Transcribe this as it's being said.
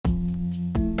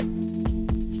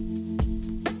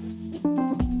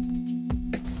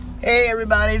Hey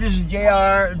everybody, this is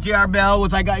JR Bell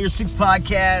with I Got Your Six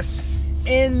podcast.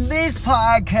 In this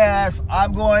podcast,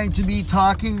 I'm going to be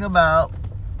talking about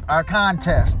our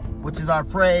contest, which is our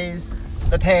praise,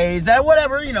 the pays, that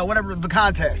whatever the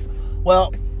contest.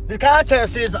 Well, the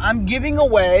contest is I'm giving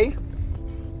away.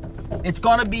 It's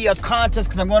going to be a contest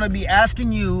because I'm going to be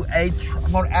asking you a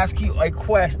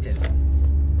question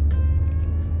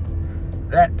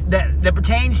that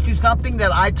pertains to something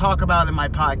that I talk about in my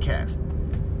podcast.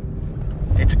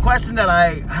 It's a question that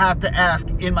I have to ask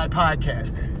in my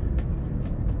podcast.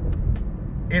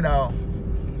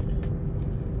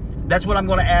 That's what I'm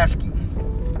going to ask you.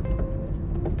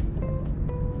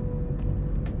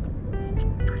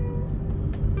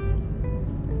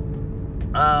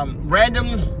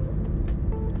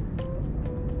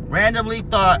 Randomly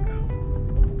thought.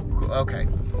 Okay.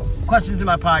 Questions in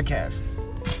my podcast.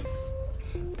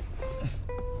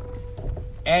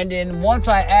 And then once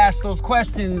I ask those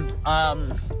questions, that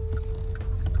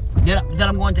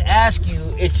I'm going to ask you,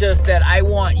 it's just that I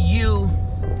want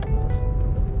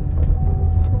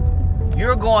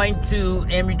you're going to,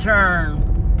 in return,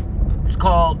 it's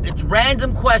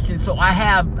random questions. So I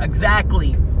have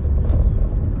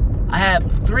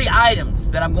 3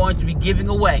 items that I'm going to be giving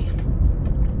away.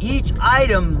 Each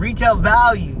item retail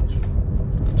values is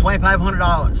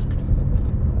 $2,500.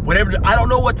 Whatever, I don't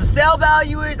know what the sale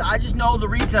value is. I just know the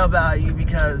retail value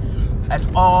because that's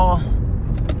all.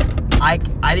 I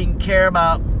didn't care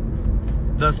about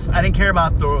the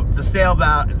sale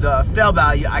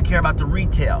value. I care about the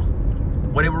retail.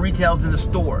 Whatever retails in the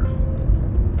store.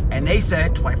 And they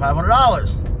said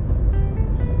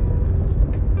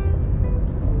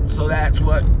 $2,500. So that's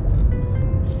what.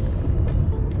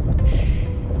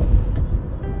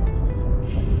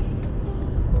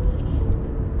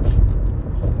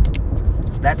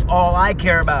 That's all I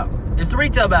care about. It's the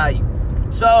retail value.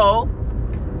 So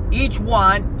each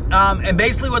one, and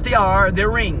basically what they are, they're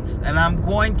rings. And I'm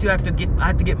going to have to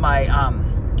get my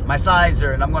my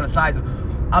sizer, and I'm going to size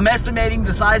them. I'm estimating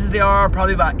the sizes they are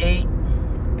probably about 7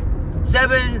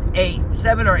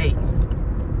 or 8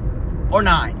 or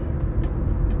 9.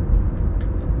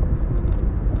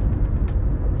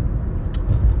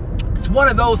 It's one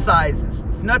of those sizes.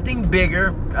 It's nothing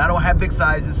bigger. I don't have big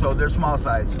sizes, so they're small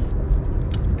sizes.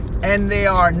 And they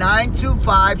are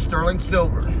 925 sterling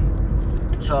silver.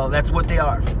 So that's what they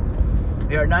are.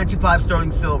 They are 925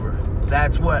 sterling silver.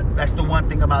 That's the one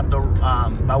thing about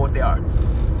what they are.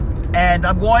 And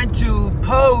I'm going to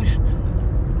post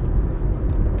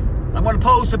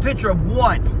a picture of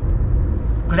one,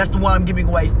 because that's the one I'm giving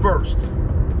away first.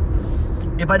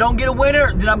 If I don't get a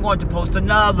winner, then I'm going to post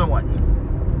another one.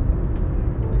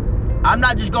 I'm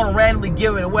not just going to randomly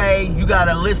give it away. You got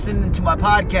to listen to my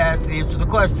podcast to answer the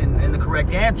question, and the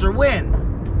correct answer wins.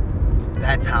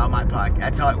 That's how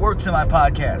it works in my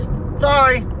podcast.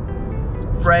 Sorry.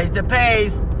 Phrase that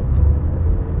pays.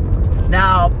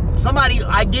 Now,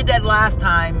 I did that last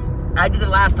time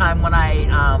when I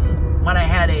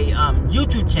had a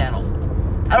YouTube channel.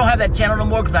 I don't have that channel no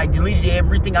more because I deleted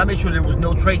everything. I made sure there was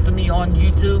no trace of me on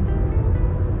YouTube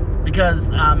because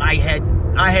my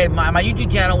YouTube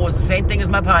channel was the same thing as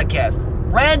my podcast.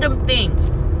 Random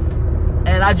things.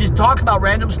 And I just talked about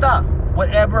random stuff.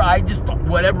 Whatever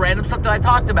random stuff that I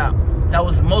talked about. That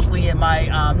was mostly in my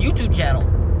YouTube channel.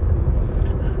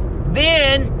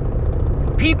 Then,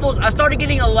 I started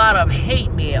getting a lot of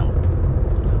hate mail.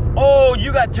 Oh,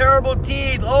 you got terrible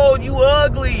teeth. Oh, you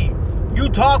ugly. You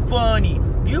talk funny.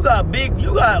 You got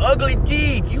ugly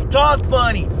teeth. You talk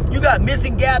funny. You got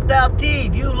missing gapped out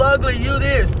teeth. You ugly. You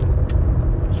this.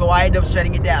 So I ended up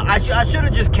shutting it down. I should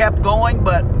have just kept going,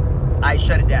 but I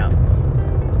shut it down.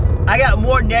 I got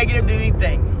more negative than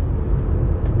anything.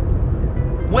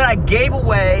 When I gave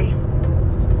away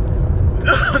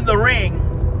the ring,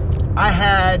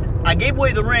 I gave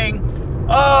away the ring.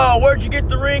 Oh, where'd you get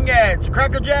the ring at? It's a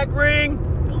Cracker Jack ring?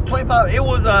 $25. It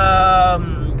was a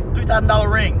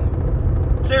 $3,000 ring.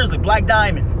 Seriously, black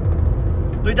diamond.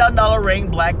 $3,000 ring,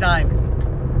 black diamond.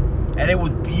 And it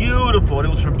was beautiful. It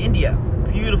was from India.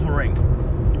 Beautiful ring.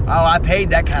 Oh, I paid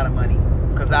that kind of money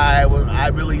because I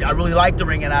really liked the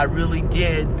ring, and I really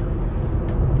did.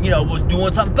 Was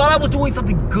doing something. Thought I was doing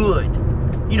something good.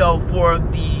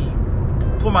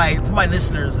 For my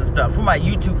listeners and stuff, for my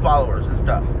YouTube followers and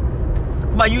stuff,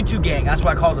 for my YouTube gang. That's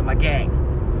what I called them, my gang.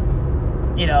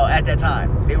 At that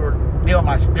time, they were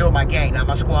my gang, not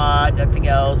my squad, nothing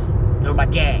else. They were my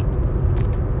gang.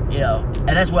 And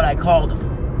that's what I called them.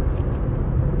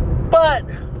 But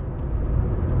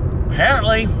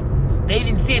apparently, they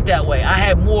didn't see it that way. I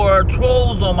had more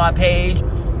trolls on my page.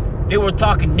 They were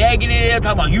talking negative,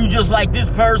 talking about you just like this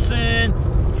person.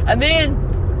 And then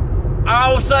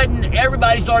all of a sudden,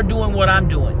 everybody started doing what I'm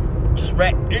doing.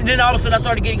 And then all of a sudden, I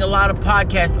started getting a lot of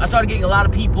podcasts. I started getting a lot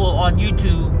of people on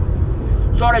YouTube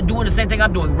started doing the same thing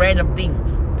I'm doing, random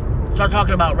things. Start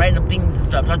talking about random things and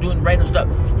stuff. Start doing random stuff.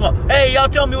 Come on, hey, y'all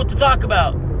tell me what to talk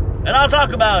about, and I'll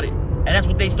talk about it. And that's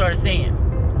what they started saying.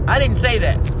 I didn't say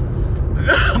that.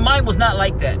 Mine was not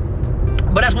like that.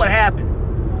 But that's what happened.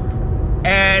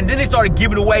 And then they started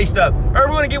giving away stuff. We're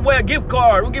going to give away a gift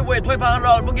card. We'll give away a $2,500.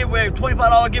 We're going to give away a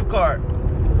 $25 gift card.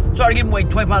 Started giving away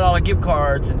 $25 gift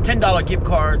cards and $10 gift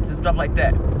cards and stuff like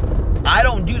that. I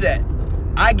don't do that.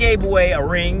 I gave away a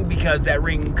ring because the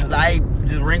ring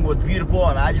was beautiful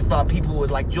and I just thought people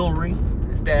would like jewelry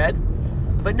instead.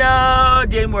 But no, it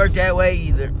didn't work that way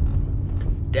either.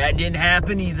 That didn't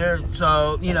happen either.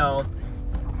 So, you know,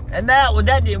 and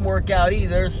that didn't work out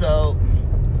either. So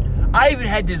I even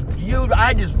had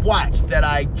this watch that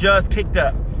I just picked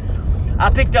up. I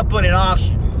picked up on an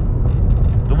auction.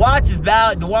 The watch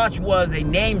was a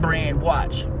name brand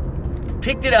watch.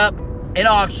 Picked it up in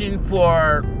auction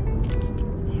for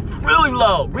really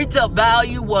low. Retail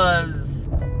value was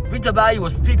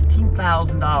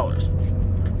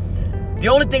 $15,000. The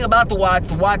only thing about the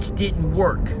watch didn't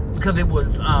work because it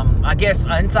was, I guess,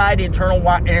 inside the internal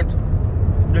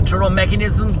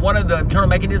mechanisms. One of the internal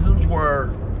mechanisms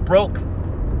were broke.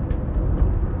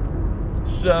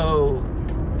 So,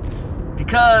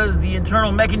 because the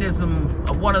internal mechanism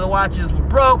of one of the watches was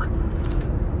broke,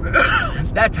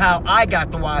 that's how I got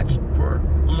the watch for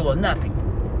a little or nothing.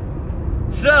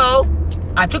 So,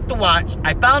 I took the watch.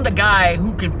 I found a guy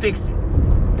who can fix it.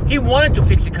 He wanted to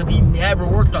fix it because he never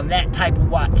worked on that type of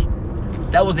watch.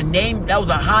 That was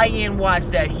a high-end watch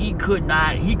that he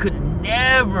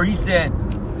said,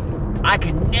 I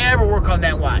can never work on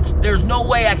that watch. There's no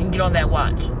way I can get on that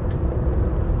watch.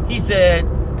 He said,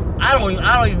 I don't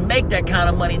even make that kind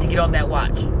of money to get on that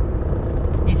watch.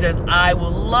 He says, I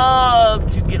would love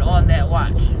to get on that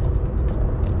watch.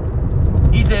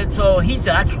 He said,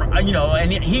 I try, you know,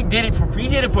 and he did it for free. He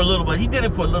did it for a little bit. He did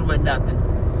it for a little bit of nothing.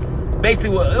 Basically,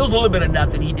 it was a little bit of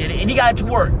nothing. He did it, and he got it to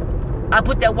work. I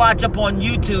put that watch up on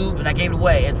YouTube, and I gave it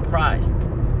away as a prize.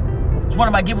 It's one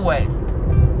of my giveaways.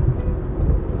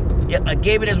 Yep, I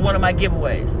gave it as one of my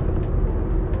giveaways.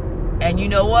 And you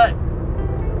know what?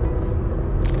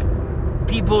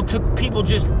 People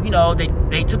just, you know,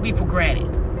 they took me for granted.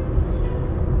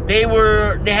 They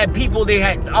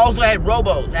also had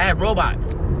robots that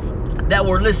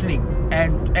were listening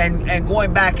and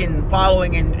going back and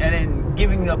following and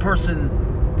giving a person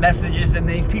messages, and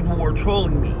these people were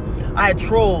trolling me. I had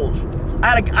trolls.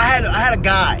 I had a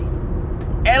guy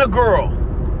and a girl.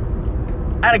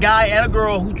 I had a guy and a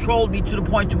girl who trolled me to the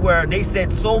point to where they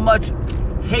said so much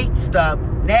hate stuff,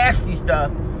 nasty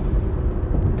stuff,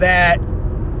 that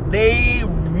they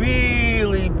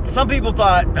really, some people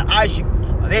thought that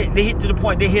they hit to the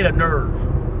point, they hit a nerve.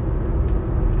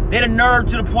 They hit a nerve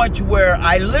to the point to where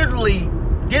I literally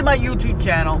did my YouTube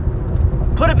channel,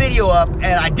 put a video up, and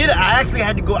I actually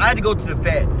had to go to the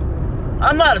feds.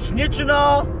 I'm not a snitch and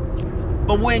all,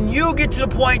 but when you get to the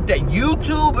point that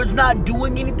YouTube is not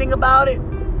doing anything about it,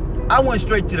 I went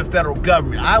straight to the federal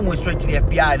government. I went straight to the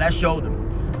FBI and I showed them.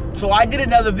 So I did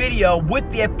another video with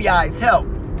the FBI's help.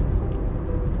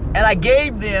 And I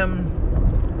gave them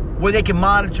where they can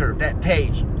monitor that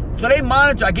page. So they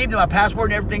monitor, I gave them my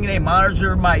password and everything, and they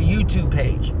monitor my YouTube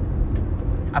page.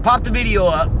 I popped the video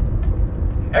up.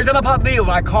 Every time I pop a video,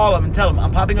 I call them and tell them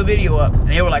I'm popping a video up. And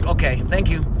they were like, okay, thank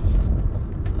you.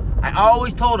 I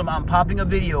always told them I'm popping a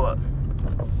video up.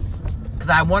 Because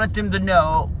I wanted them to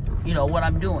know, you know, what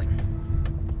I'm doing.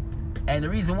 And the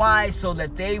reason why, so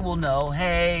that they will know,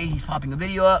 hey, he's popping a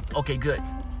video up. Okay, good.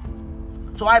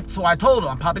 So I told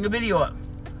them I'm popping a video up.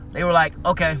 They were like,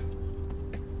 okay.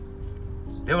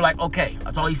 They were like, okay.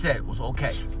 That's all he said was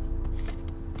okay.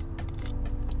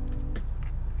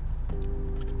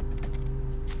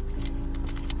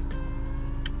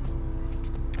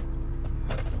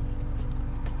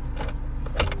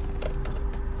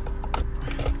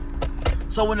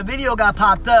 So when the video got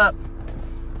popped up,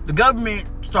 the government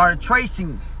started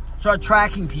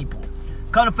tracking people.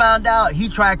 Come to find out, he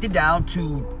tracked it down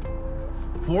to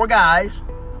 4 guys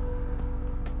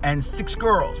and 6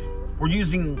 girls. We're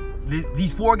using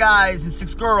these 4 guys and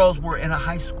 6 girls were in a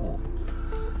high school.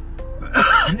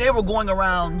 And they were going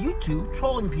around YouTube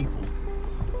trolling people,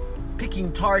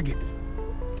 picking targets,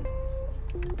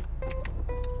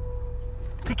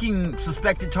 picking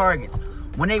suspected targets.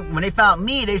 When they found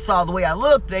me, they saw the way I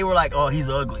looked, they were like, oh, he's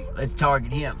ugly, let's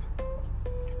target him.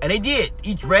 And they did.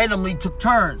 Each randomly took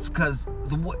turns because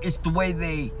it's the way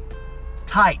they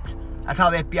typed. That's how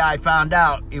the FBI found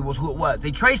out it was who it was.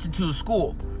 They traced it to the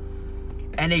school.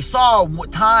 And they saw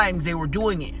what times they were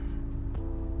doing it.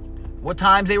 What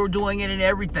times they were doing it and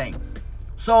everything.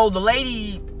 So the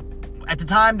lady, at the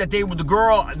time that they were the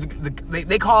girl,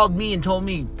 they called me and told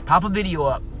me, pop a video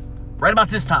up right about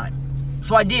this time.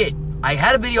 So I did. I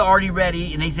had a video already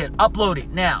ready, and they said, upload it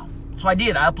now. So I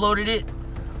did. I uploaded it.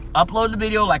 Uploaded the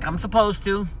video like I'm supposed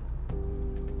to.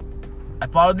 I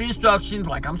followed the instructions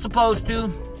like I'm supposed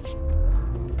to.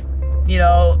 You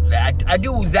know, I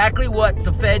do exactly what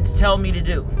the feds tell me to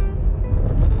do.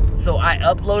 So I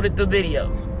uploaded the video.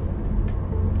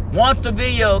 Once the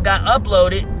video got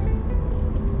uploaded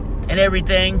and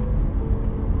everything,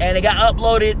 and it got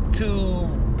uploaded to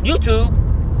YouTube,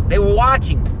 they were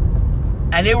watching.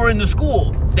 And they were in the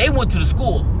school. They went to the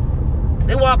school.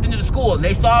 They walked into the school and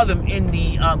they saw them in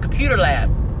the computer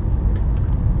lab.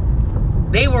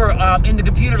 They were in the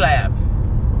computer lab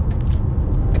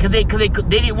because they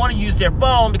didn't want to use their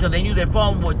phone because they knew their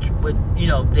phone would you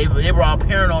know, they were all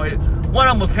paranoid. One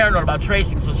of them was paranoid about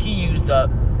tracing, so she used the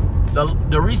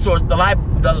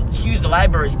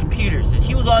library's computers, and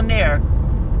she was on there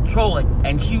trolling,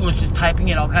 and she was just typing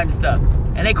in all kinds of stuff,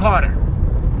 and they caught her.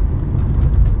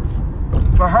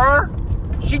 For her,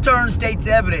 she turned state's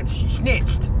evidence. She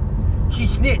snitched. She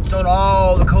snitched on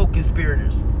all the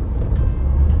co-conspirators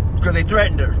because they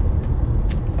threatened her.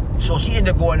 So she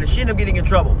ended up getting in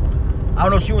trouble. I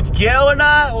don't know if she went to jail or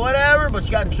not, or whatever, but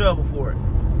she got in trouble for it.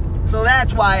 So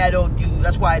that's why I don't do.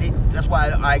 That's why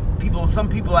some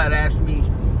people had asked me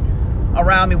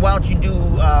around me, why don't you do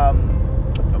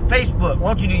Facebook?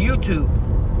 Why don't you do YouTube?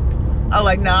 I was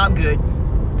like, nah, I'm good.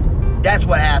 That's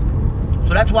what happened.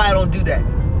 So that's why I don't do that.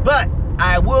 But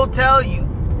I will tell you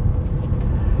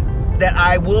that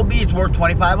it's worth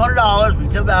 $2,500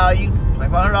 retail value,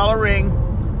 $2,500 ring,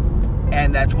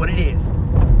 and that's what it is.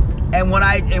 And when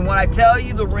I tell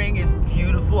you the ring is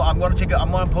beautiful, I'm going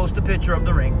to post a picture of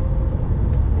the ring.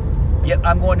 Yep,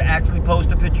 I'm going to actually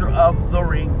post a picture of the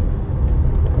ring.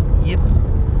 Yep.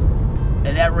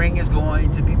 And that ring is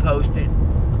going to be posted.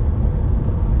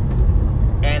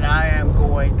 And I am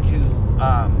going to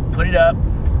put it up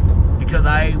because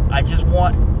I just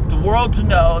want the world to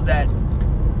know that,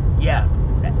 yeah,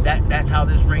 that's how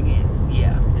this ring is.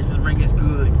 Yeah, this ring is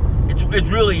good. It's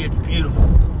beautiful.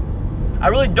 I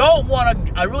really don't want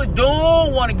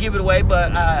to give it away,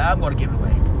 but I'm going to give it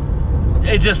away.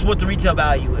 It's just what the retail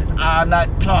value is. I'm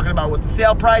not talking about what the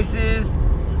sale price is.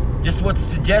 Just what the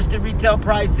suggested retail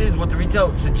price is. What the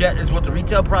retail is what the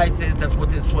retail price is. That's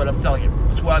what I'm selling it.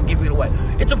 That's what I'm giving it away.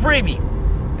 It's a freebie.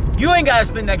 You ain't gotta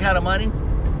spend that kind of money.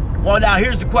 Well, now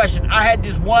here's the question. I did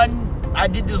this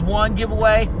one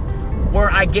giveaway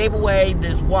where I gave away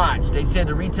this watch. They said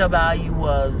the retail value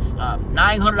was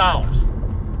 $900.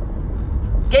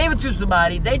 Gave it to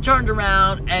somebody. They turned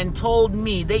around and told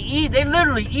me. They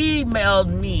literally emailed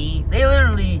me. They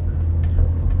literally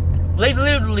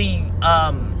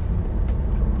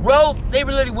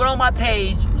went on my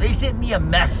page. They sent me a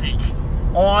message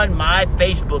on my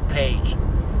Facebook page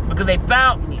because they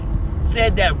found me.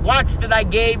 Said that watch that I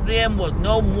gave them was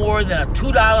no more than a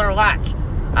 $2 watch.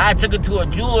 I took it to a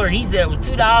jeweler and he said it was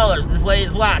 $2 to play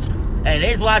his watch. And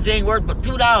his watch ain't worth but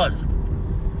 $2.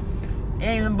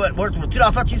 Ain't even but worth $2.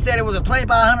 I thought you said it was a $2,500.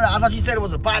 I thought you said it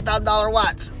was a $5,000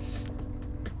 watch.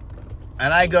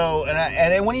 And I go,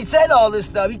 and then when he said all this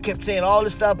stuff, he kept saying all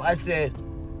this stuff. I said,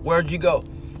 where'd you go?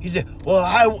 He said,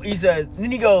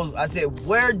 then he goes, I said,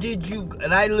 where did you,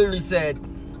 and I literally said,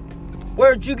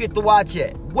 where'd you get the watch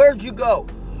at? Where'd you go?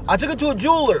 I took it to a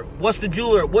jeweler. What's the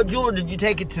jeweler? What jeweler did you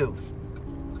take it to?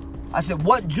 I said,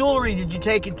 what jewelry did you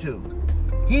take it to?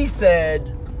 He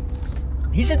said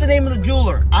the name of the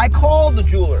jeweler. I called the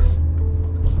jeweler.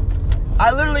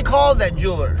 I literally called that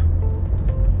jeweler.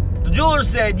 The jeweler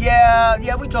said, yeah,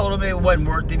 we told him it wasn't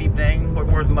worth anything,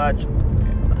 wasn't worth much.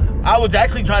 I was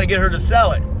actually trying to get her to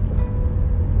sell it.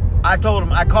 I told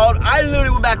him, I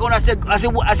literally went back on, I said,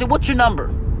 what's your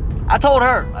number? I told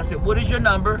her, I said, what is your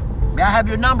number? May I have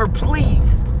your number,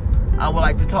 please? I would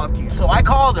like to talk to you. So I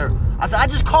called her. I said, I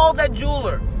just called that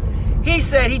jeweler. He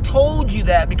said he told you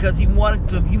that because he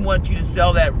wanted you to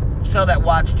sell that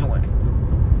watch to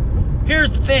him.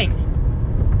 Here's the thing.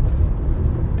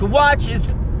 The watch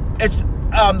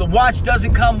the watch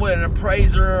doesn't come with an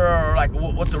appraiser or like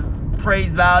what the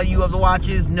appraised value of the watch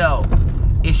is. No.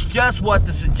 It's just what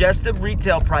the suggested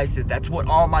retail price is. That's what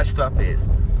all my stuff is.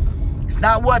 It's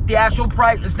not what the actual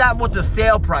price, it's not what the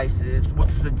sale price is, what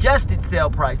the suggested sale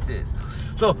price is.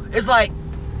 So it's like,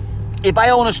 if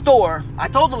I own a store, I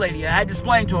told the lady, I had to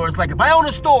explain to her, it's like if I own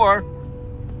a store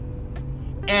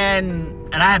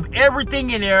and I have everything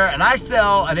in there and I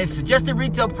sell, and it's suggested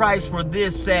retail price for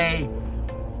this, say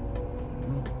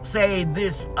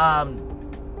this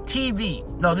TV.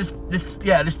 No, this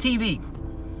TV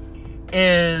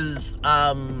is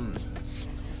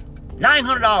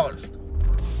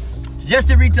 $900.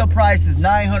 Suggested retail price is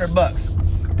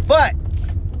 $900. But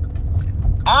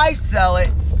I sell it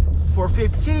for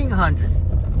 $1,500.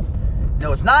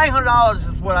 No, it's $900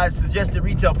 is what I suggested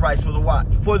retail price for the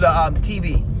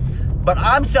TV. But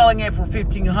I'm selling it for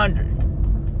 $1,500.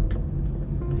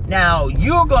 Now,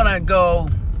 you're going to go,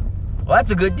 well,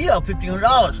 that's a good deal,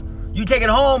 $1,500. You take it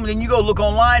home, then you go look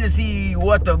online and see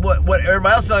what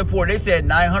everybody else is selling for. They said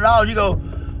 $900. You go,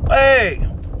 hey,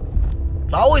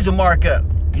 it's always a markup.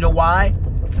 You know why?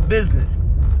 It's a business.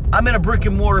 I'm in a brick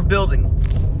and mortar building.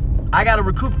 I got to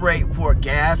recuperate for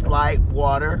gas, light,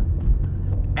 water,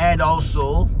 and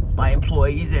also my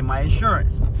employees and my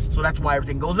insurance. So that's why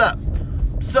everything goes up.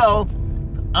 So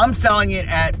I'm selling it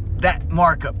at that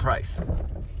markup price.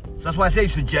 So that's why I say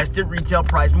suggested retail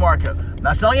price markup. I'm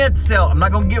not selling it at sale. I'm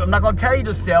not going to tell you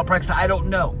the sale price. I don't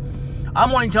know.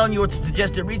 I'm only telling you what the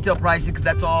suggested retail price is because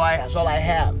that's all I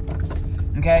have.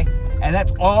 Okay? And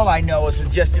that's all I know is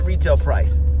suggested retail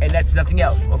price. And that's nothing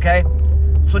else. Okay?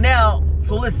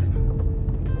 So listen.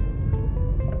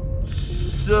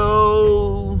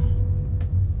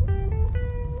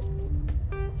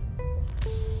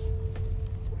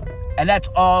 And that's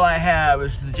all I have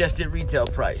is suggested retail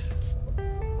price.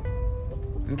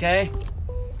 Okay?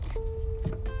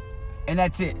 And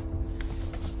that's it.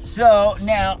 So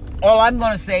now, all I'm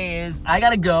going to say is I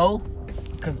got to go.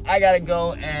 Because I got to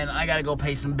go and I got to go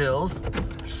pay some bills.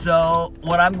 So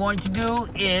what I'm going to do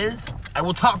is I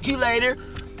will talk to you later.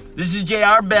 This is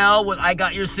JR Bell with I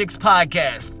Got Your Six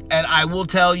podcast. And I will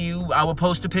tell you, I will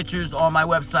post the pictures on my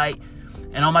website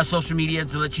and on my social media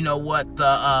to let you know what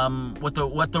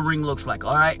the ring looks like.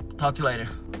 All right? Talk to you later.